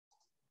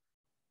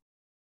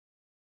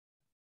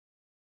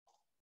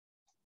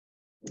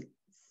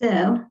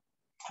So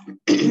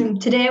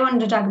today I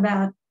wanted to talk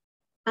about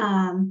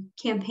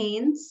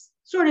campaigns,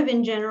 sort of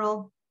in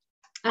general,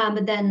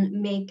 but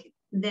then make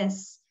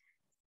this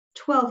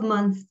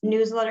 12-month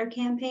newsletter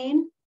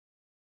campaign.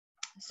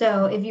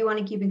 So if you want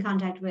to keep in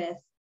contact with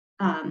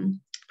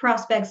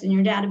prospects in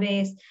your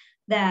database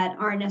that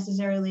aren't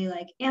necessarily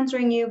like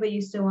answering you, but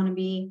you still want to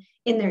be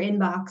in their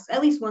inbox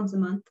at least once a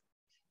month,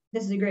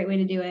 this is a great way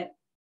to do it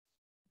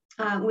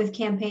with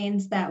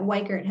campaigns that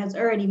Weichert has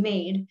already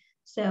made.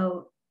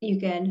 So you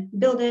can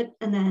build it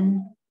and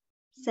then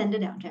send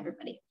it out to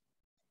everybody.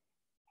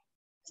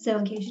 So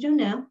in case you don't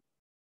know,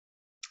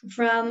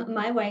 from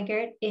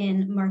myWeichert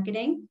in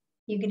marketing,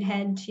 you can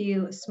head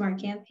to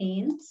Smart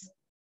Campaigns.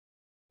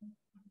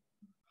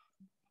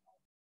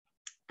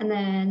 And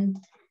then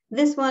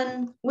this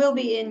one will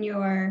be in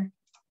your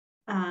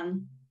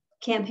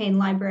campaign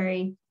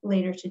library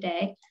later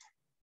today,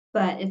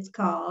 but it's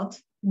called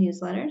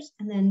Newsletters,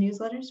 and then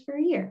Newsletters for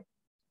a Year.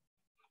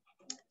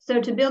 So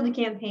to build a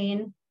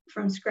campaign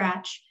from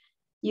scratch,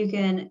 you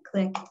can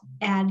click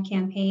Add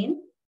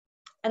Campaign,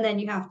 and then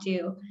you have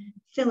to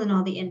fill in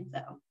all the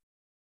info.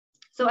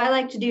 So I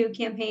like to do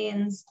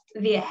campaigns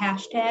via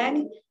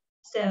hashtag.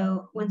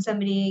 So when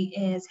somebody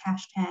is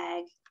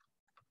hashtag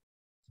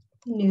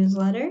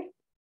newsletter,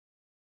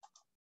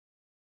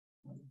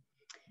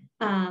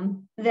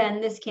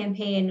 then this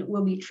campaign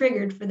will be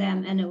triggered for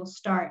them and it will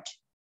start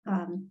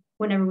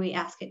whenever we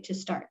ask it to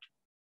start.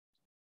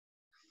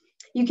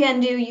 You can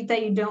do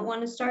that you don't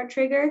want to start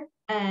trigger,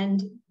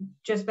 and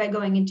just by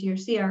going into your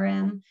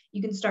CRM,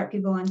 you can start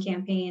people on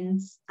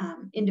campaigns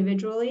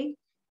individually,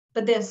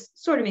 but this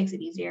sort of makes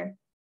it easier.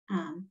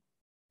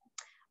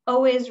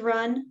 Always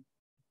run.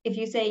 If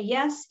you say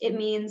yes, it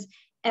means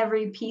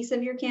every piece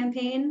of your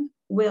campaign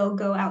will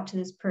go out to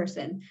this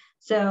person.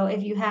 So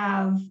if you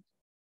have,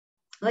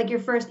 like, your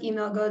first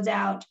email goes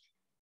out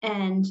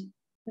and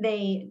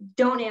they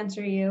don't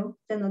answer you,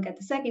 then they'll get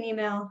the second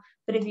email.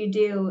 But if you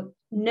do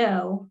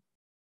no,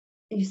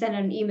 if you send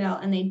out an email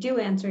and they do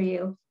answer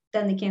you,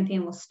 then the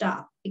campaign will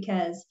stop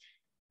because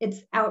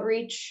it's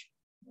outreach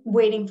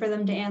waiting for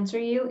them to answer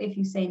you if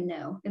you say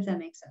no, if that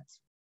makes sense.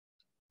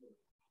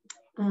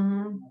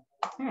 All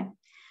right.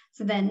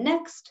 So then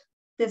next,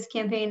 this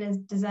campaign is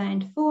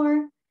designed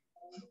for,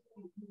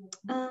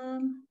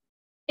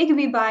 it could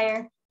be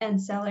buyer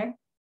and seller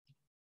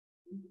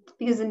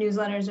because the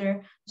newsletters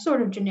are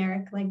sort of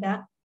generic like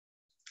that.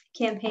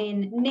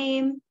 Campaign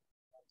name,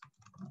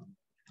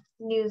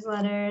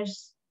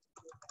 newsletters.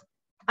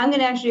 I'm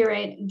going to actually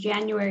write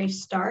January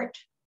start,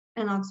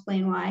 and I'll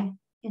explain why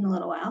in a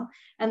little while.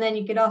 And then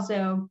you could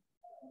also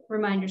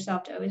remind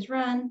yourself to always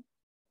run,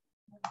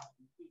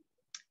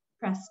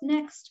 press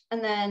next,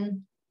 and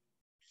then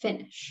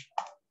finish.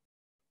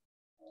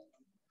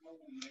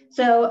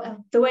 So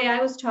the way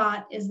I was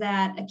taught is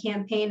that a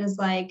campaign is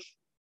like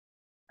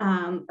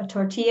a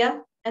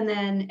tortilla, and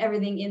then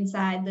everything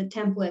inside the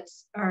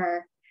templates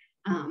are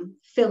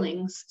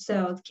fillings.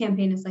 So the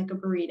campaign is like a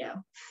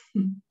burrito.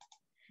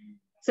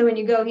 So when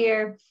you go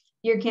here,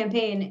 your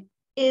campaign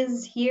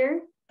is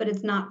here, but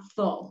it's not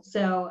full.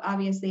 So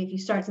obviously, if you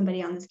start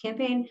somebody on this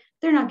campaign,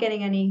 they're not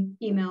getting any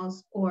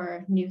emails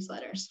or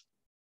newsletters.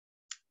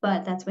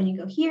 But that's when you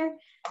go here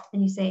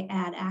and you say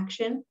add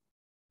action.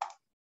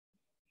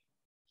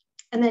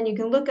 And then you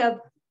can look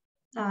up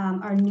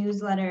our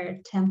newsletter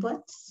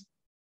templates.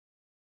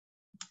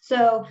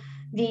 So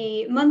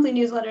the monthly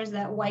newsletters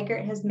that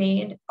Weichert has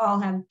made all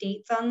have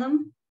dates on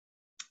them.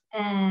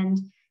 And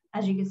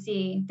as you can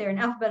see, they're in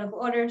alphabetical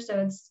order, so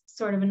it's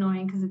sort of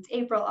annoying because it's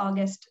April,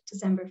 August,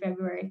 December,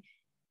 February,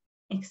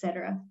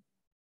 etc.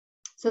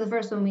 So the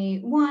first one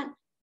we want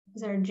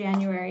is our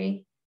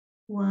January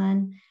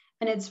one,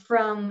 and it's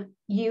from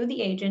you,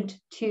 the agent,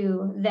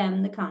 to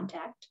them, the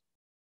contact.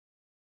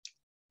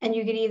 And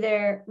you could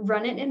either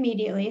run it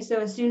immediately, so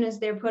as soon as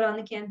they're put on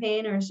the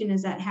campaign or as soon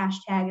as that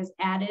hashtag is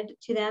added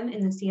to them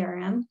in the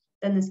CRM,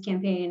 then this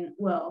campaign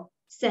will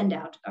send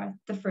out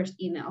the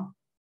first email.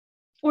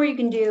 Or you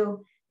can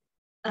do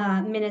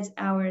minutes,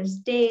 hours,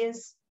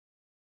 days.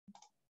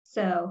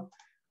 So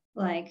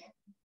like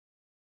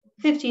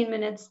 15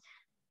 minutes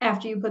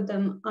after you put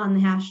them on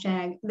the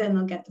hashtag, then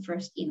they'll get the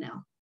first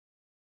email.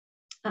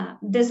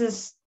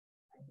 This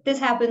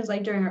happens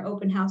like during our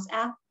open house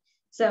app.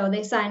 So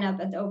they sign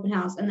up at the open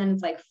house and then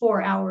it's like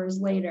 4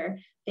 hours later,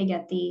 they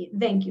get the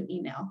thank you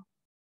email.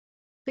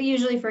 But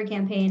usually for a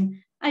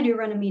campaign, I do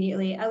run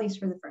immediately, at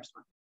least for the first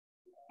one.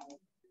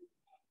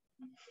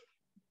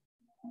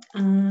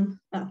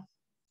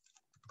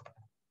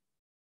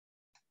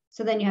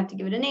 So then you have to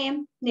give it a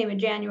name it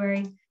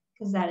January,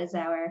 because that is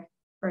our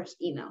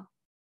first email.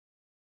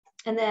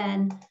 And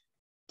then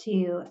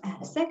to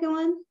add a second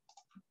one,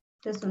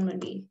 this one would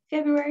be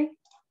February.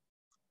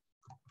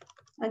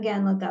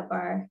 Again, look up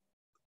our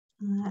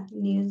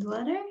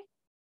newsletter.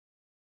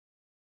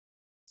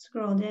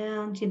 Scroll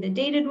down to the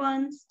dated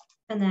ones,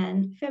 and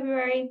then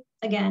February,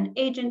 again,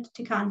 agent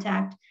to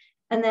contact.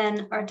 And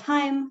then our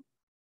time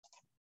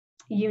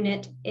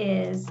unit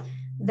is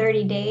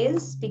 30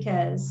 days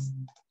because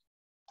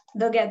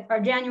they'll get our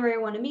January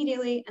one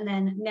immediately, and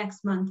then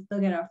next month they'll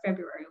get our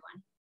February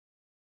one.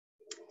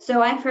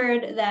 So I've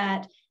heard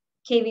that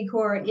KV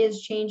Core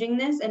is changing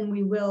this, and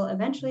we will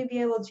eventually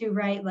be able to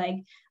write like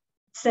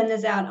send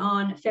this out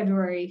on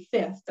February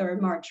 5th or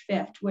March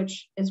 5th,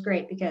 which is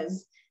great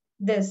because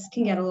this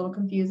can get a little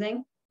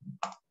confusing,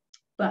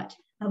 but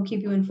I'll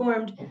keep you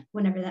informed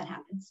whenever that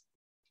happens.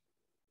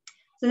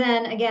 So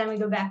then again, we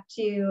go back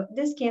to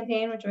this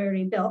campaign, which I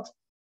already built.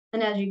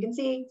 And as you can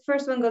see,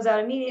 first one goes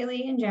out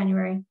immediately in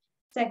January,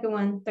 second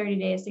one, 30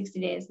 days, 60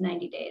 days,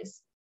 90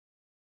 days.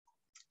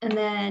 And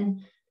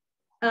then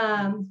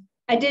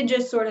I did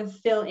just sort of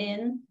fill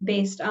in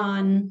based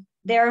on,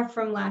 they're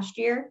from last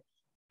year,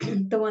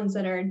 the ones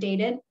that are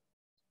dated.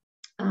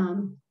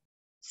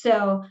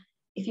 So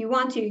if you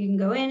want to, you can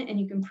go in and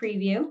you can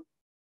preview,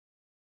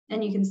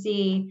 and you can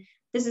see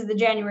this is the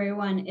January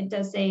one. It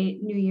does say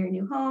New Year,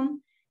 New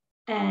Home,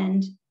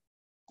 and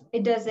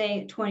it does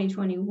say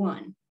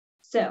 2021.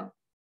 So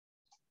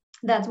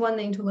that's one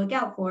thing to look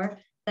out for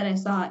that I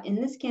saw in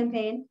this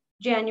campaign.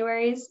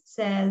 January's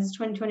says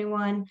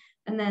 2021,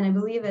 and then I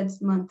believe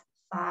it's month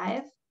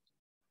 5.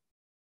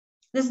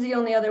 This is the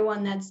only other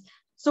one that's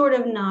sort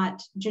of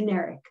not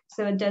generic.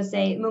 So it does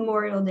say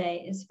Memorial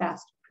Day is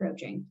fast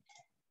approaching.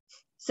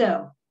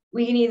 So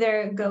we can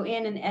either go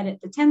in and edit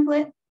the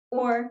template,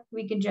 or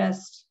we could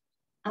just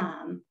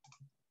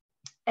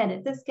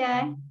edit this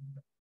guy.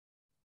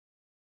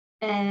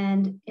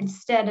 And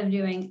instead of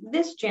doing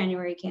this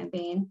January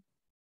campaign,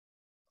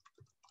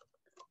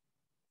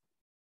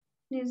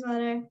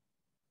 newsletter,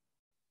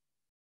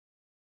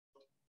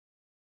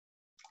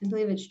 I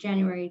believe it's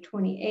January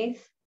 28th.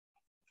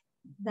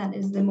 That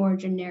is the more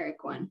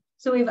generic one.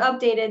 So we've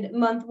updated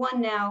month 1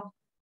 now,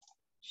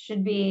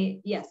 should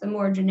be, yes, a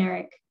more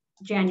generic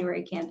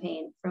January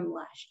campaign from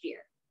last year.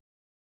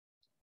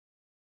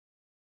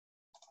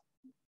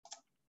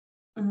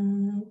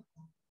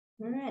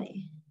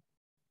 Alrighty.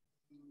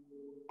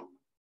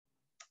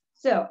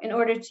 So in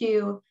order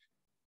to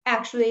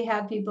actually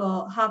have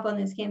people hop on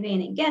this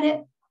campaign and get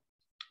it,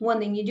 one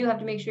thing you do have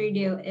to make sure you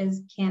do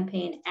is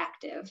campaign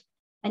active.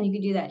 And you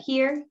can do that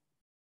here.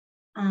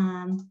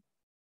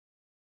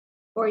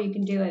 Or you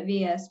can do it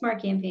via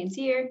Smart Campaigns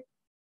here.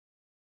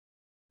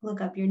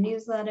 Look up your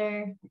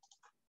newsletter.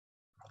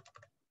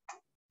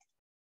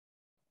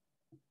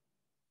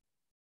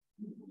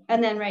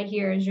 And then right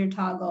here is your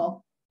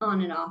toggle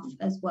on and off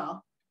as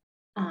well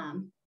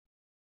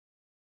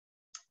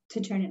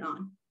to turn it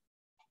on.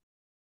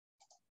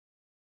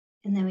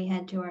 And then we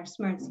head to our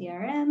Smart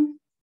CRM.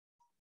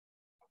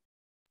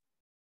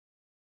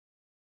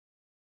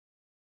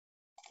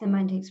 And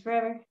mine takes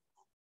forever.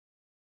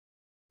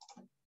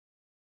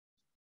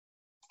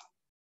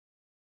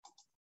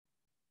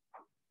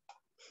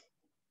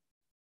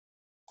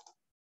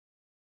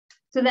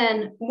 So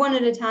then one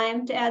at a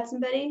time to add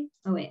somebody.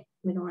 Oh wait,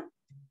 we don't want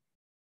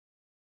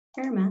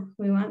Irma,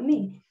 we want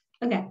me.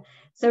 Okay,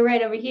 so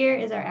right over here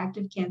is our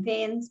active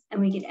campaigns, and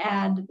we could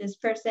add this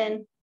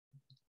person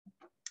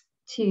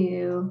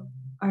to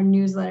our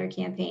newsletter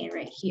campaign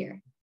right here.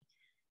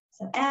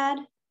 So add,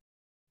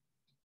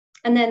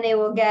 and then they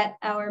will get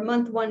our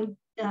month 1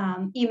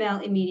 email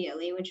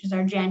immediately, which is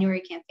our January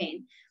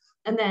campaign.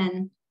 And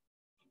then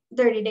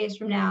 30 days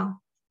from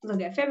now, they'll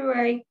get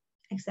February,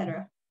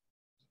 etc.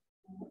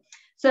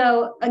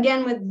 So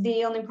again, with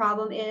the only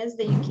problem is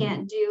that you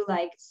can't do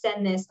like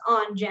send this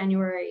on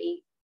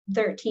January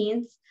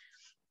 13th.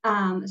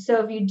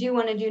 So if you do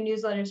want to do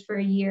newsletters for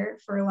a year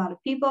for a lot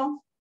of people,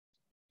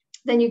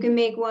 then you can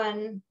make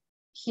one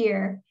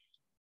here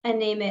and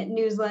name it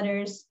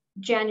newsletters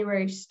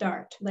January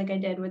start, like I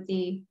did with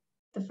the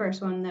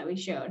first one that we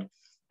showed.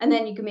 And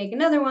then you can make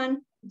another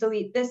one,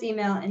 delete this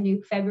email, and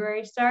do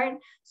February start.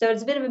 So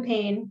it's a bit of a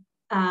pain,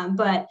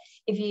 but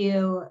if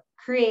you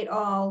create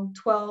all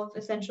 12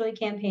 essentially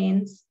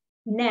campaigns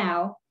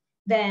now,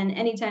 then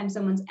anytime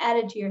someone's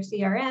added to your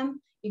CRM,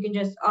 you can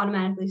just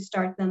automatically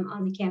start them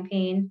on the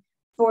campaign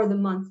for the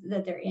month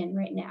that they're in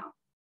right now,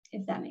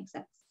 if that makes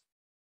sense.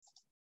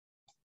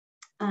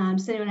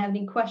 Does anyone have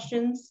any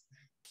questions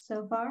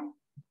so far?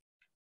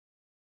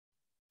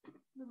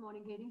 Good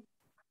morning, Katie.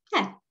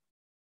 Hi.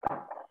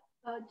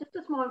 Just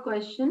a small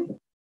question.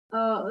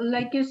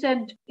 Like you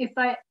said, if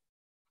I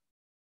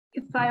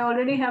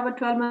already have a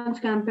 12 months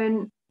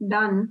campaign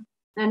done,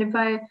 and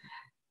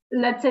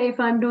let's say if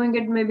I'm doing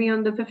it maybe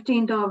on the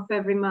 15th of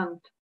every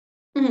month.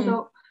 Mm-hmm.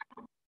 So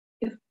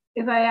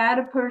if I add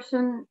a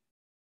person,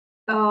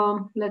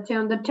 let's say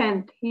on the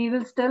 10th, he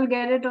will still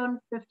get it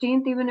on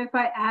 15th even if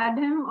I add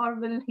him, or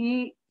will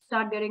he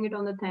start getting it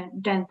on the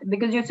 10th?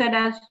 Because you said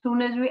as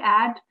soon as we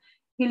add,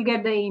 he'll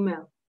get the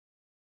email.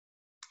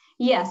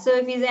 Yeah, so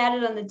if he's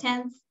added on the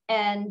 10th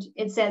and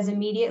it says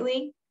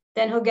immediately,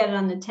 then he'll get it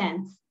on the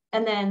 10th.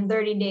 And then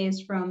 30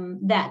 days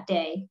from that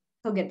day,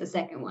 he'll get the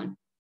second one.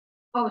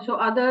 Oh, so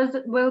others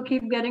will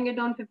keep getting it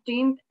on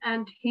 15th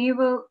and he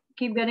will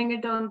keep getting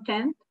it on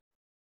 10th?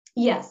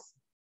 Yes.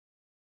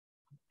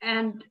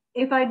 And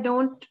if I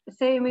don't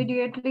say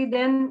immediately,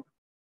 then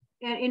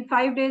in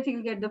 5 days,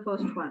 he'll get the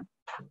first one.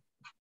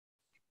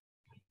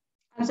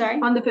 I'm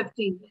sorry? On the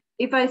 15th.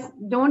 If I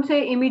don't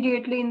say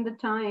immediately in the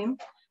time,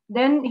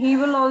 then he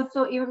will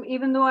also,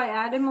 even though I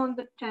add him on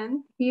the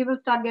 10th, he will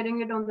start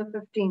getting it on the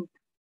 15th.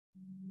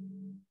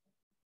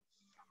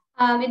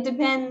 It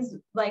depends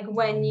like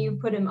when you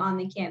put him on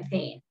the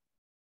campaign.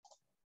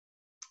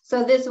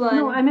 So this one.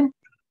 No, I mean.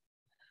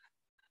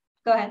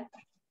 Go ahead.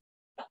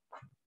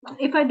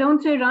 If I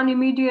don't say run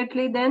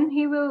immediately, then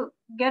he will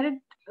get it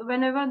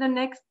whenever the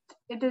next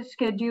it is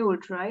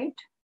scheduled, right?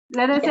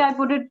 Let us say I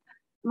put it,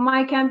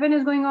 my campaign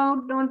is going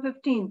out on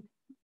 15th.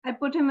 I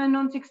put him in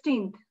on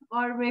 16th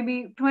or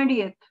maybe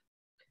 20th.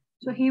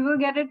 So he will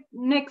get it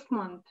next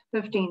month,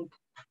 15th.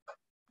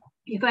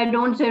 If I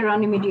don't say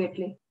run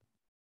immediately.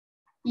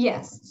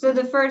 Yes. So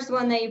the first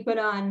one that you put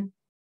on,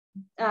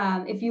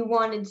 if you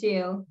wanted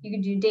to, you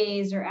could do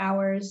days or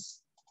hours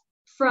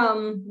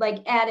from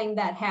like adding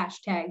that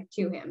hashtag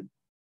to him.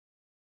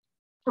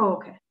 Oh,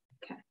 okay.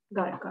 Okay.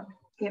 Got it.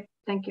 Yep.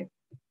 Thank you.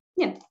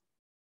 Yeah.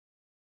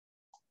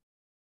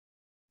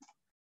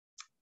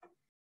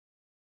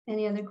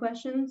 Any other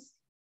questions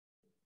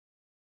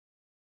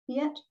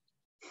yet?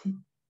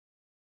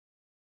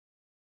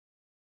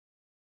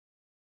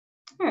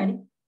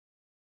 Alrighty.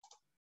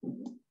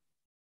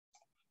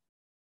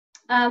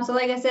 So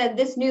like I said,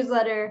 this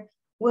newsletter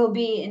will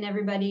be in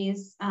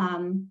everybody's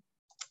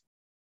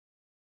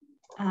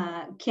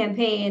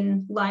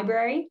campaign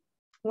library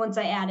once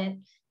I add it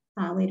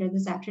later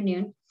this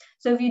afternoon.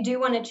 So if you do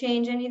want to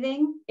change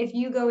anything, if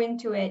you go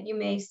into it, you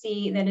may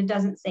see that it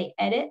doesn't say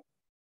edit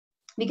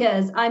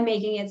because I'm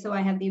making it so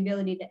I have the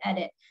ability to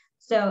edit.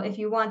 So if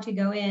you want to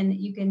go in,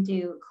 you can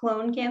do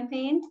clone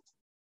campaign.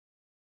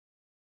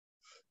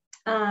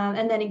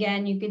 And then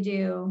again, you could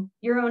do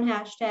your own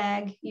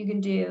hashtag. You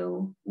can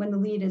do when the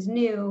lead is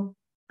new,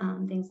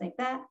 things like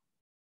that.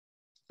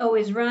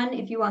 Always run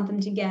if you want them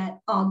to get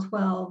all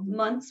 12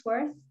 months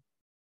worth.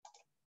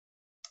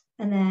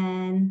 And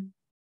then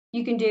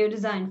you can do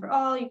design for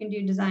all. You can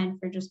do design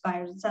for just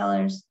buyers and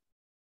sellers.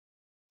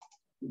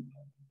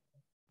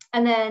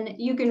 And then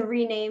you can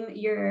rename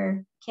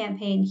your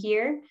campaign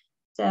here.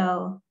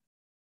 So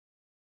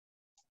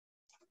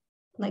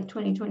like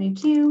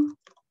 2022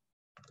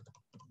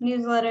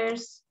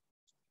 newsletters,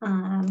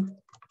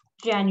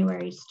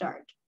 January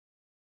start.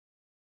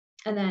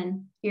 And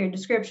then your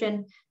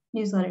description,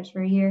 newsletters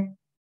for a year.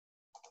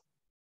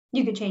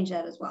 You could change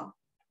that as well.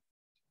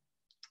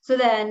 So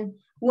then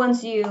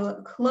once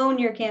you clone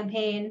your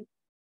campaign,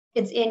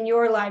 it's in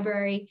your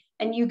library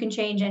and you can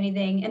change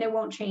anything and it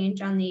won't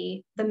change on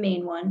the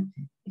main one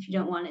if you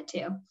don't want it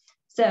to.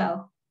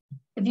 So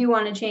if you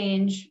want to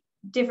change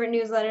different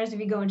newsletters, if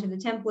you go into the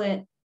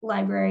template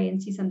library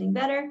and see something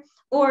better,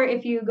 or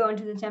if you go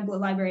into the template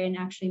library and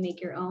actually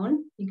make your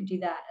own, you could do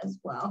that as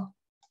well.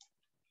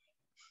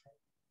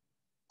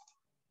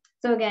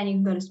 So again, you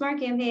can go to Smart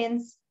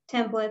Campaigns,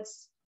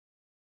 templates.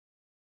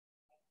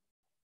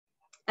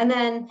 And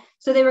then,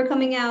 so they were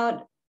coming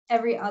out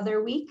every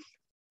other week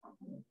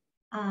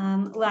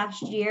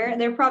last year.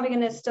 They're probably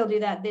going to still do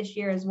that this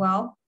year as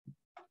well.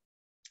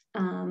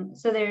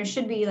 So there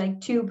should be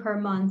like 2 per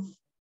month.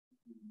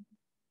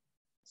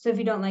 So if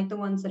you don't like the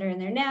ones that are in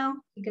there now,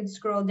 you can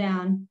scroll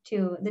down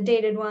to the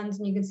dated ones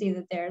and you can see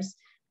that there's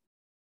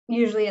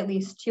usually at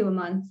least 2 a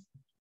month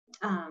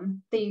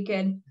that you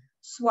could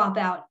swap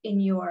out in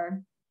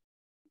your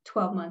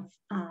 12-month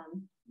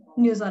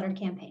newsletter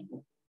campaign.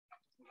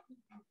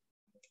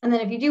 And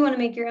then if you do want to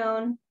make your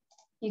own,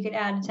 you could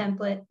add a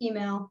template,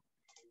 email,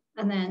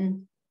 and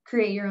then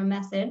create your own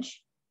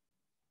message.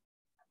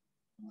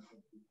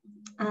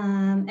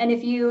 And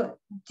if you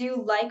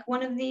do like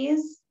one of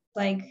these,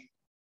 like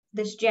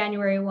this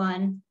January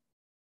one,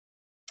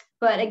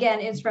 but again,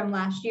 it's from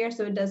last year,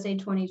 so it does say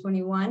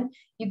 2021,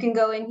 you can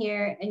go in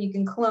here and you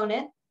can clone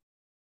it.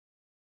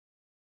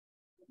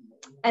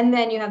 And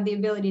then you have the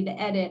ability to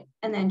edit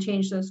and then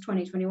change those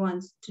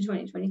 2021s to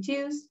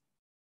 2022s.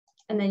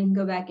 And then you can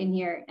go back in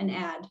here and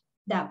add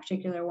that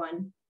particular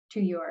one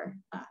to your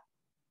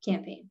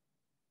campaign.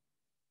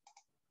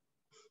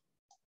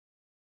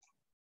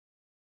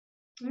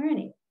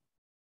 Alrighty.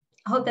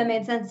 I hope that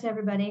made sense to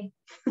everybody.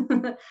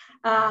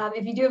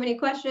 If you do have any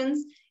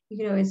questions, you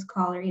can always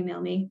call or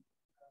email me.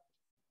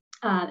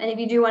 And if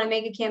you do want to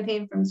make a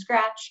campaign from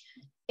scratch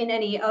in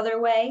any other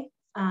way,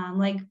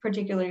 like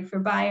particularly for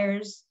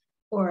buyers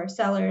or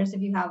sellers,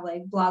 if you have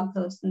like blog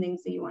posts and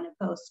things that you want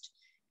to post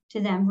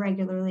to them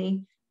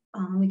regularly,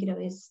 we could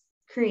always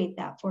create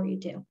that for you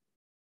too.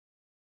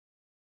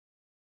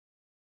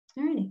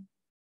 Alrighty.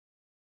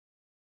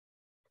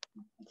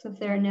 So if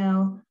there are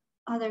no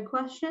other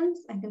questions,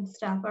 I can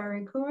stop our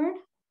record.